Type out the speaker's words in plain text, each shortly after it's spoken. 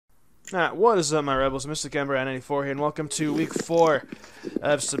Alright, what is up, my rebels? Mystic Ember at 94 here, and welcome to week 4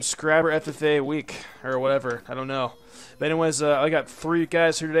 of subscriber FFA week, or whatever, I don't know. But anyways, I got 3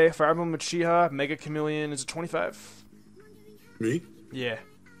 guys here today. FireEmbelemUchiha, MegaChameleon, is it 25? Me? Yeah.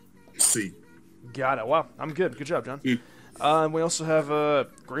 C. Got it. Wow, I'm good. Good job, John. We also have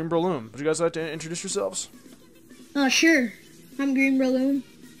GreenBreloom. Would you guys like to introduce yourselves? Sure. I'm GreenBreloom.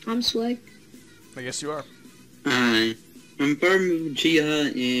 I'm Swag. I guess you are. Hi, I'm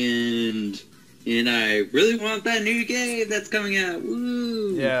FireEmbelemUchiha, and I really want that new game that's coming out.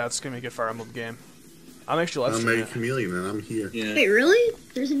 Woo! Yeah, it's gonna be a good Fire Emblem game. I'm actually live I'm streaming it. MegaChameleon, and I'm here. Yeah. Wait, really?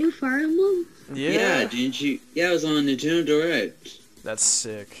 There's a new Fire Emblem? Yeah. Didn't you? Yeah, it was on Nintendo Direct. That's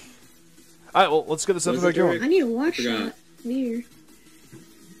sick. Alright, well, let's get this Was episode it going. I need to watch I forgot. that. Weird.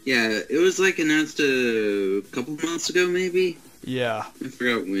 Yeah, it was like announced a couple months ago, maybe. Yeah. I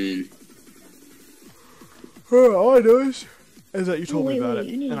forgot when. All I know is that you told me wait, about wait,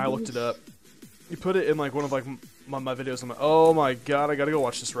 I need it, and to I do looked it this. up. You put it in like one of like my videos. I'm like, oh my god, I gotta go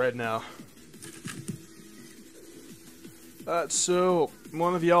watch this right now. So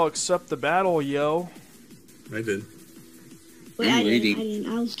one of y'all accept the battle, yo. I did. Wait, I'm I waiting.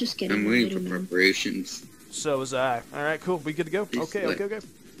 didn't. I was just getting I'm a waiting for Middleman. preparations. So was I. All right, cool. We good to go? Please Okay, select. okay, okay.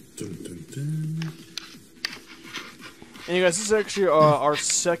 Dun, dun, dun. And you guys, this is actually our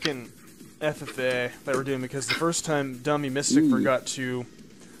second FFA that we're doing because the first time Dummy Mystic forgot to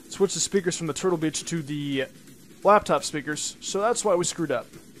switch the speakers from the Turtle Beach to the laptop speakers, so that's why we screwed up.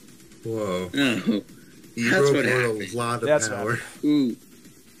 Whoa. Oh, You That's broke what a happened. lot of That's power. ooh,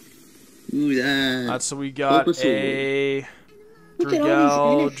 that. So we got Focus a Look at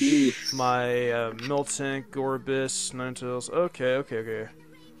all these Gouge, NFTs. my Miltank, Gorbis, Ninetales. Okay, okay, okay.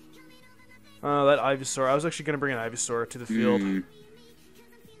 That Ivysaur. I was actually gonna bring an Ivysaur to the field.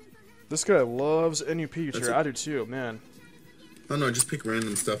 This guy loves NUP That's Uchiha. a- I do too, man. Oh no, just pick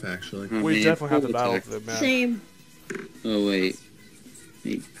random stuff actually. Oh, We man, definitely have to full battle attack. with it, man. Same. Oh wait.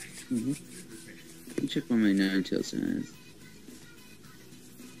 Wait. Let me check what my Ninetales says.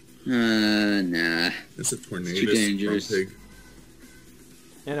 Nah. It's a tornado. too dangerous. Pig.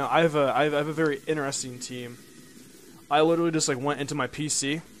 You know, I have a very interesting team. I literally just like went into my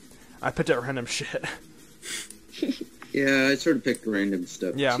PC. I picked out random shit. Yeah, I sort of picked random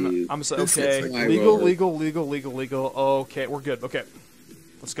stuff Yeah, too. I'm just like, This okay, looks like legal, Iroh. legal. Okay, we're good. Okay,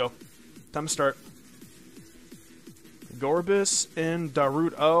 let's go. Time to start. Gorbis and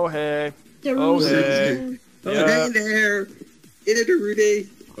Darut. Oh hey, The Oh, rules hey. Oh, Yeah. hey there! Get it, Rudy!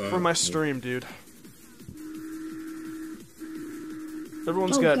 for my stream, dude.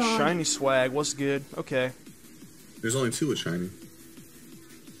 Everyone's Oh, got God. shiny swag. What's good? Okay. There's only 2 with shiny.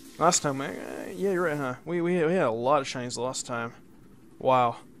 Last time, yeah, you're right, huh? We had a lot of shinies last time.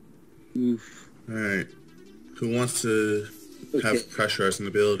 Wow. Oof. Alright. Who wants to Okay. have pressure as an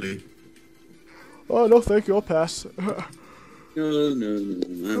ability? Oh no, thank you. I'll pass. No,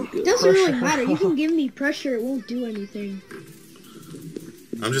 I'm good. It doesn't really matter. You can give me pressure. It won't do anything.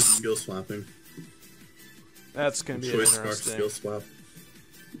 I'm just skill swapping. That's gonna be Choice spark interesting. skill swap.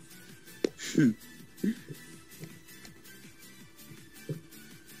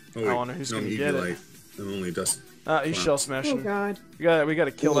 Oh, I wonder who's no, gonna UV get it. light. And only dust. He's Wow. shell Oh smashing. God. We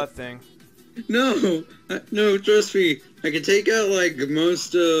gotta kill that thing. No! No, trust me. I can take out, like,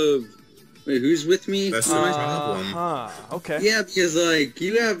 most of... Wait, who's with me? That's the problem. Okay. Yeah, because, like,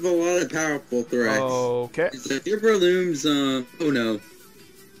 you have a lot of powerful threats. Okay. So if your Breloom's, oh no.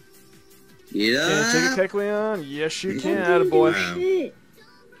 Can you Yeah! take a Kecleon? Yes, you can, Don't do attaboy. Wow. shit.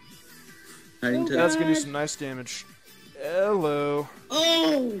 Hiding Oh, tech. That's gonna do God. some nice damage. Hello.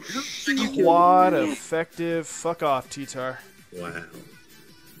 Oh, shoot. Quad effective. Fuck off, T-Tar. Wow.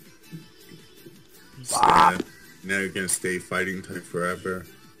 Bop. Sad. Now you're gonna stay fighting type forever.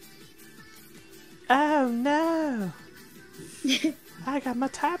 Oh no. I got my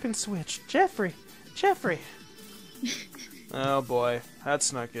typing switch. Jeffrey. Oh boy,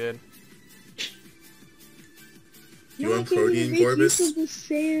 that's not good. You Why want can't we protein, make use Gorbis? of the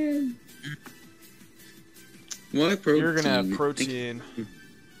sand? Why protein? You're gonna have protein.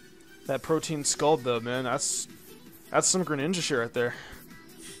 That protein scald though, man. That's some Greninja shit right there.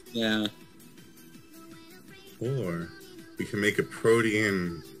 Yeah. Or we can make a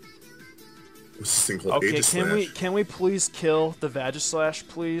protein. What's this thing called? Okay, Aegislash. can we please kill the Vagislash,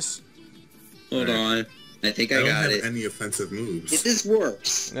 please? Hold on. I think I I don't got have it. any offensive moves. If this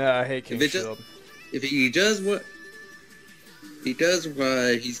works, Yeah, I hate King If it just- Shield. if he does what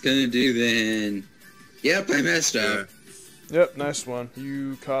he's gonna do, then yep, I messed Yeah. up. Yep, nice one.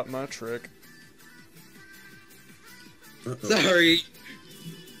 You caught my trick. Uh-oh. Sorry.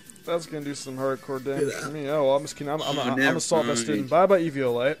 That's gonna do some hardcore damage Get for out. me. Oh, well, I'm just kidding. I'm Oh, a never Assault Vest mind. student. Bye bye,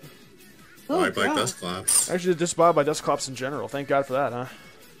 Eviolite. Oh, I buy God. Dustclops. Actually, just buy Dustclops in general. Thank God for that, huh?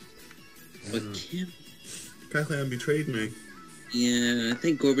 But Kim, Pac-Man betrayed me. yeah, I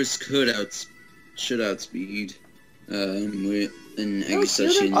think Gorbis should outspeed. With an No, Agusashi.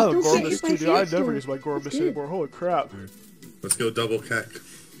 Still I love Don't say Gorbis it too, by dude. I never Sandstorm. use my Gorbis It's good. anymore. Holy crap. Let's go double keck.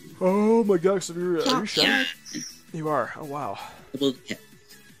 Oh my God, so are you Top shot? checks. You are. Oh wow. Double K.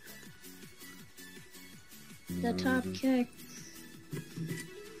 The top kick.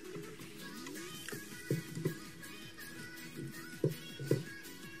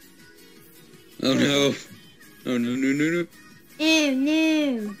 Oh no. Oh no, no, no, no. Oh,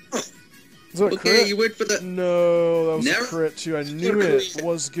 no. Is that a Okay, crit? you went for the... No, that was Never- a crit too. I knew it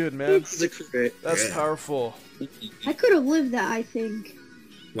was good, man. It's a crit. That's Yeah. powerful. I could have lived that, I think.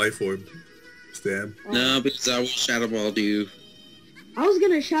 Life Orb. Stab. No, because I will Shadow Ball you. I was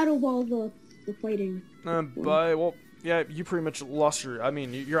gonna Shadow Ball the fighting. Well, yeah, you pretty much lost your. I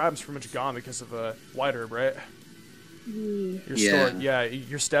mean, your item's pretty much gone because of White Herb, right? Yeah. Your Yeah. stored, yeah,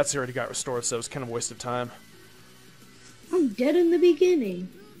 your stats already got restored, so it was kind of a waste of time. I'm dead in the beginning.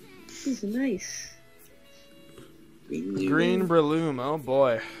 This is nice. GreenBreloom, oh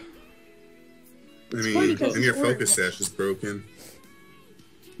boy. I It's funny mean, 'cause and your it's orange. focus sash is broken.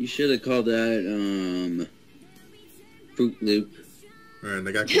 You should have called that, Fruit Loop. Alright,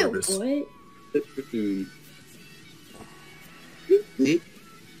 I got Gorbis. What?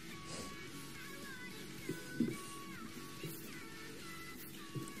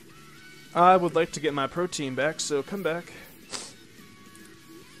 I would like to get my protein back, so come back.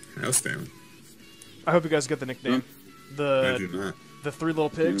 House down. I hope you guys get the nickname. I do not. The three little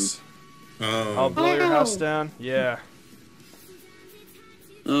pigs. Oh. I'll blow your Oh. house down. Yeah.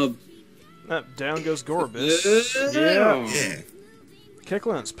 Down goes Gorbis. Yeah. Yeah.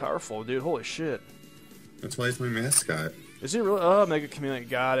 Kicklin's powerful, dude. Holy shit. That's why he's my mascot. Is he really? Oh, MegaChameleon.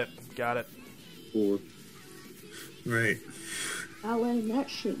 Got it. Got it. 4. Right. Not letting that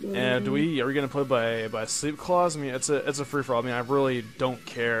shit go. And are we gonna play by sleep clause? I mean, it's a free for all. I mean, I really don't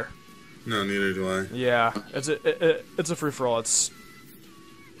care. No, neither do I. Yeah, it's a free for all. It's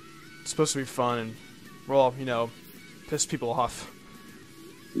supposed to be fun and, well, you know, piss people off.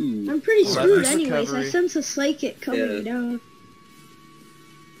 Ooh. I'm pretty Oh, screwed nice anyways. I recovery. sense a psychic coming Yeah. down.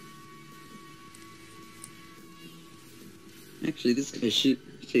 Actually, this guy should...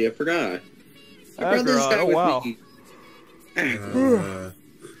 See, I forgot. I Ah, brought this girl, guy oh, with wow. me. Uh,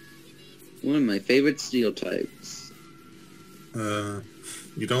 One of my favorite steel types.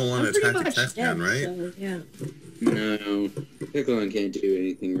 you don't want I'm to pretty attack much attack dead, gun, right? so, yeah. No, Picklin can't do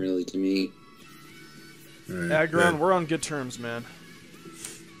anything really to me. Alright, Agron, good. we're on good terms, man.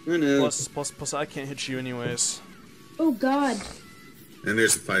 I know. Plus, I can't hit you anyways. Oh God. And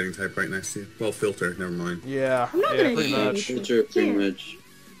there's a fighting type right next to you. Well, filter, never mind. Yeah, I'm not yeah, gonna pretty do much. anything. Filter, pretty Yeah. much.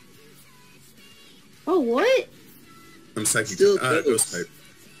 Oh what? I'm psychic. Still Ghost ghost. type.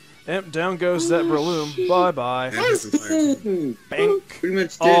 Yep, down goes that Oh, Breloom. shit. Bye bye. And has some fire. Bank. Pretty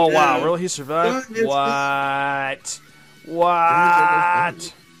much dead Oh now. wow, really? He survived? Oh, What?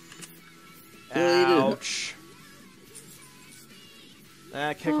 What? Yeah, he did. Ouch. Ah,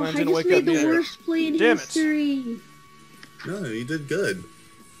 Oh, Kickland I didn't just wake made up the either. worst play in Damn it. history. No, you did good.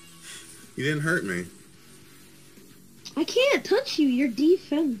 You didn't hurt me. I can't touch you. Your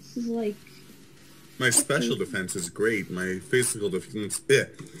defense is like. My special defense is great. My physical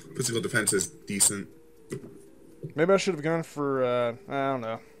defense is decent. Maybe I should have gone for, I don't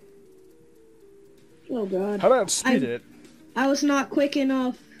know. Oh God. How'd I outspeed I- it? I was not quick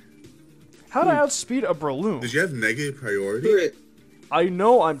enough. How'd I outspeed a Breloom? Did you have negative priority? Crit. I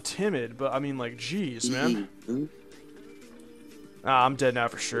know I'm timid, but I mean, like, jeez, man. Ah, I'm dead now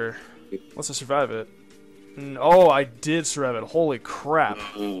for sure. Unless I survive it. Oh, I did survive it. Holy crap.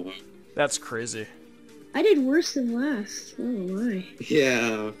 Oh, That's crazy. I did worse than last. Oh my.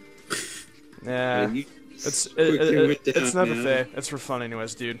 yeah. Yeah. Man, you It's quickly went it's down never now. fair. It's for fun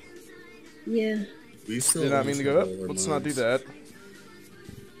anyways, dude. Yeah. We still Did not mean to go up. almost have all our Let's not do mobs. that.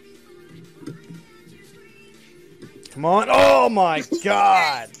 Come on. Oh my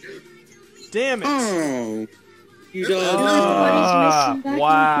god! Damn it! Oh. You Yeah, dog. Everybody's missing back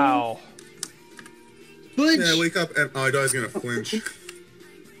Wow. Flinch. Yeah, wake up and oh, I thought I was gonna flinch.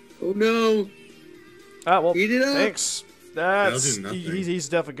 Oh no. Ah, well, Eat it up. thanks. That'll That's do nothing. he's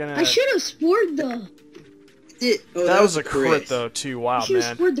definitely gonna. I should have spored the. Oh, that was a crit though too. I Wow, should have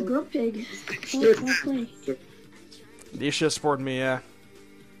man. spored the grunt pig. Oh, well played. You should have supported me. Yeah.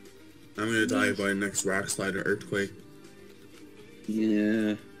 I'm gonna die by next rock slide or earthquake.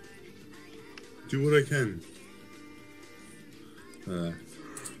 Yeah. Do what I can. Oh.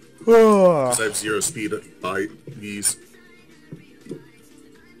 'Cause I have 0 speed by these.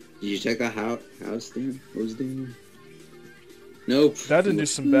 Did you check the house down? What was doing? Nope. That didn't do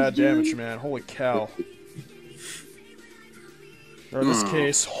some bad damage, man. Holy cow. Or in this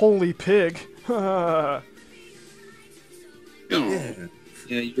case, holy pig. Oh. Yeah.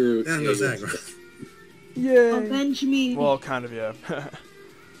 Yeah, you're. Down goes aggro. Yay. Avenge me. Well, kind of, yeah. I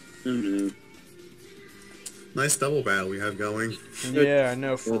don't know. Nice double battle we have going. Yeah, I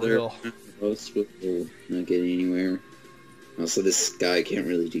know, for real. Most will not get anywhere. Also, this guy can't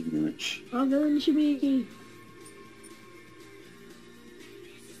really do much. Avenge me.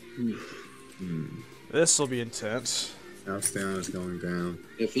 This'll be intense. House down is going down.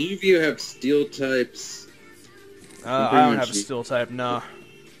 If any of you have steel types, I don't have a steel type, nah.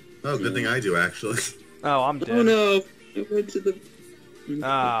 Oh, good thing I do, actually. Oh, I'm dead. oh no! I went to the.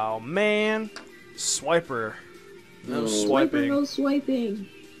 Oh, man. Swiper. No No. swiping. No swiping.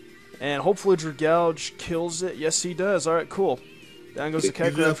 And hopefully Dragouge kills it. Yes, he does. Alright, cool. Down goes the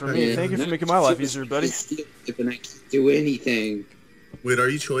Kekron for me. Yeah. Thank you for making my life easier, buddy. If I can't do anything. Wait, are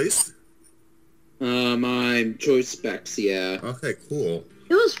you choice? I'm choice specs, yeah. Okay, cool.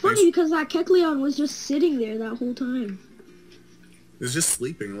 It was funny because that Kecleon was just sitting there that whole time. It was just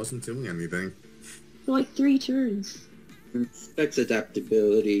sleeping. It wasn't doing anything. For like 3 turns. Specs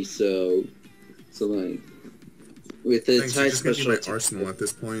adaptability, so like with the Thanks, high it's just gonna be special my arsenal at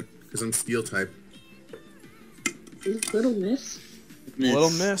this point, because I'm steel type. Little miss.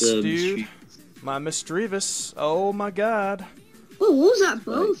 Little miss, dude. My Misdreavus. Oh my god. Oh, what was that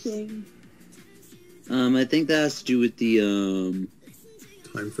bow thing? I think that has to do with the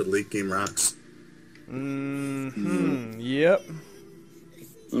Time for late game rocks. Yep.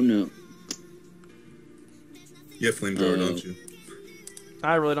 Oh no. You have flamethrower, don't you?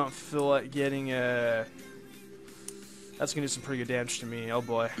 I really don't feel like getting a... That's gonna do some pretty good damage to me. Oh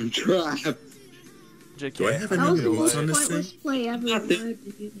boy. I'm trapped. JK. Do I have That any was the moves most on this thing? pointless play ever. in my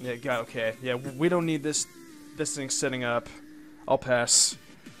opinion. Yeah, God, okay. Yeah, we don't need this thing setting up. I'll pass.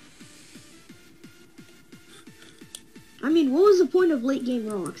 I mean, what was the point of late game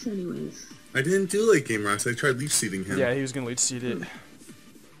rocks, anyways? I didn't do late game rocks. I tried leaf seeding him. Yeah, he was gonna lead seed it.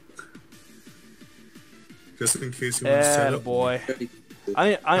 Just in case he wants to set up. Boy. I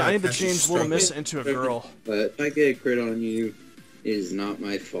need to That's change just Little struggle. Miss into a girl. But if I get a crit on you, it is not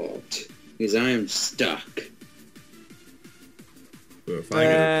my fault. Because I am stuck. But if I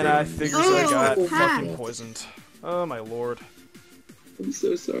get a And crit I on you- think Oh, I got Pat. fucking poisoned. Oh my lord. I'm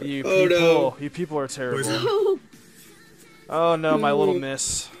so sorry. You oh people, no. you people are terrible. Poison. Oh, Oh no, my Little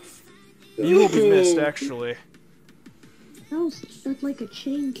Miss. You will be missed, actually. that's like a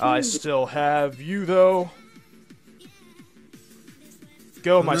chain kill. I still have you, though.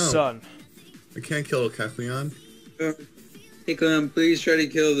 Go, Oh, my no. son. I can't kill a Kecleon. Hey Clem, please try to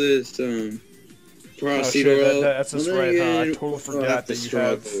kill this Oh, Frosty shit, that's just Well, right, huh? I then totally we'll forgot have that to you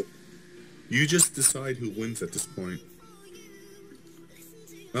have... struggle. You just decide who wins at this point.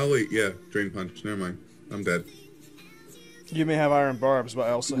 Oh wait, yeah, Drain Punch. Never mind. I'm dead. You may have Iron Barbs, but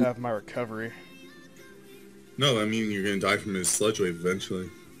I also have my recovery. No, I mean you're gonna die from his sludge wave eventually.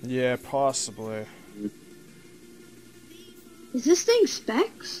 Yeah, possibly. Is this thing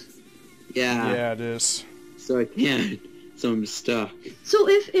specs? Yeah. Yeah, it is. So I can't. So I'm stuck. So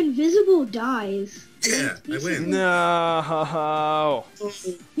if Invisible dies, Yeah, I win. No!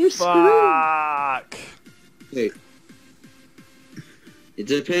 you're screwed. Fuck! Hey. It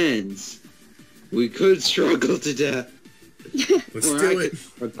depends. We could struggle to death. Let's Or I do could it.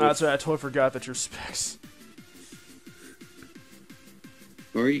 struggle. That's right, I totally forgot that you're specs.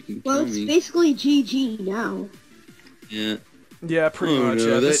 Or you can Well, kill it's me. basically GG now. Yeah. Yeah, pretty Oh, much, no,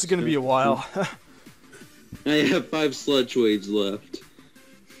 yeah. This that's is gonna be a while. I have 5 sludge waves left.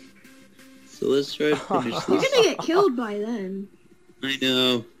 So let's try to finish You're this. gonna get killed by then. I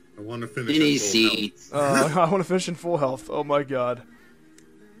know. I want to finish. Any at full health. seeds. I want to finish in full health. Oh my god.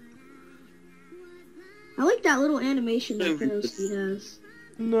 I like that little animation that Peroski has.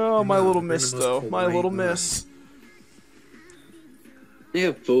 No, my No, little you're miss, the most though. My little polite miss.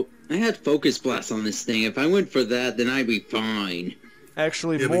 I had focus blast on this thing. If I went for that, then I'd be fine.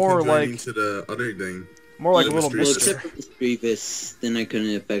 Actually, Yeah, more we can join like into the other thing. more like a the little mystery Well, mister. except for the Grievous, then I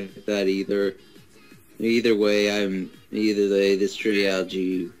couldn't affect that either. Either way, this tree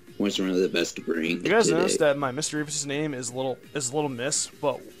algae wasn't really the best to bring. You guys today. noticed that my Mr. Reeves' name is Little Miss,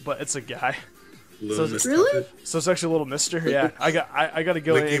 but it's a guy. Little So- Miss Really? Puppet. So it's actually Little Mister. Yeah, I got to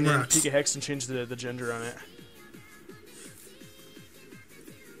go Like in Game and Rocks. peek a hex and change the gender on it.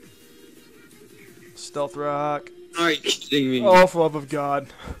 Stealth rock. Are you kidding me? Oh, for love of God.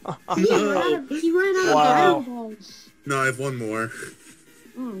 He ran out of Wow. Dragon Balls. No, I have one more.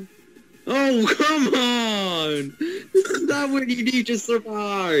 Oh. Oh, come on! This is not what you need to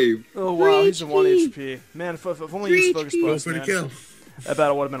survive! Oh wow, he's at 1 HP. HP. Man, if only he used Focus HP. Go Post, for the man, kill. that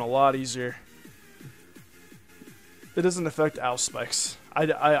battle would have been a lot easier. It doesn't affect owl spikes. I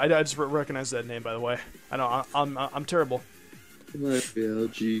just recognize that name, by the way. I know I'm terrible.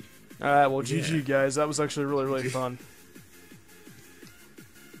 LG. All right, well, Yeah. GG guys, that was actually really fun.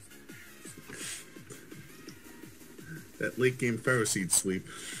 That late game Pharaoh Seed sweep.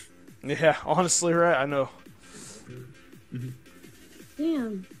 Yeah, honestly, right? I know.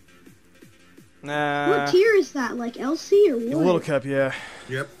 Damn. Nah. What tier is that? Like LC or what? Little Cup, yeah.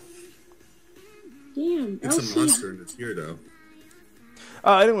 Yep. Damn. It's LC. a monster in its tier though.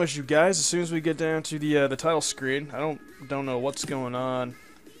 Anyways, you guys, as soon as we get down to the title screen, I don't know what's going on.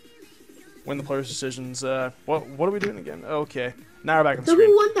 When the players' decisions. What are we doing again? Okay, now we're back on the So who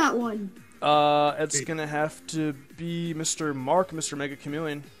screen. won that one? It's gonna have to be Mr. Mark, Mr. Mega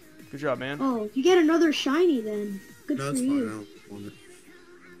Chameleon. Good job, man. Oh, you get another shiny then. Good No, for it's fine. you. I don't want it.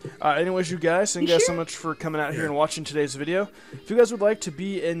 Anyways, you guys, thank you You guys so sure? much for coming out here Yeah. and watching today's video. If you guys would like to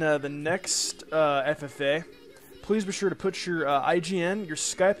be in the next FFA, please be sure to put your IGN, your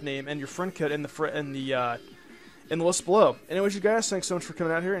Skype name, and your friend code in the list below. Anyways, you guys, thanks so much for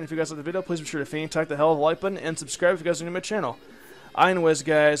coming out here. And if you guys like the video, please be sure to fantastic the hell of the like button and subscribe if you guys are new to my channel. Anyways,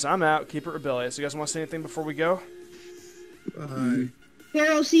 guys, I'm out. Keep it rebellious. You guys want to say anything before we go? Bye.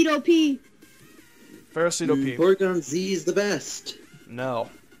 Pharaoh Seed OP. Pharisee OP. Porygon Z is the best. No.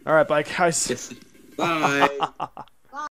 All right, bye, guys. Yes. Bye.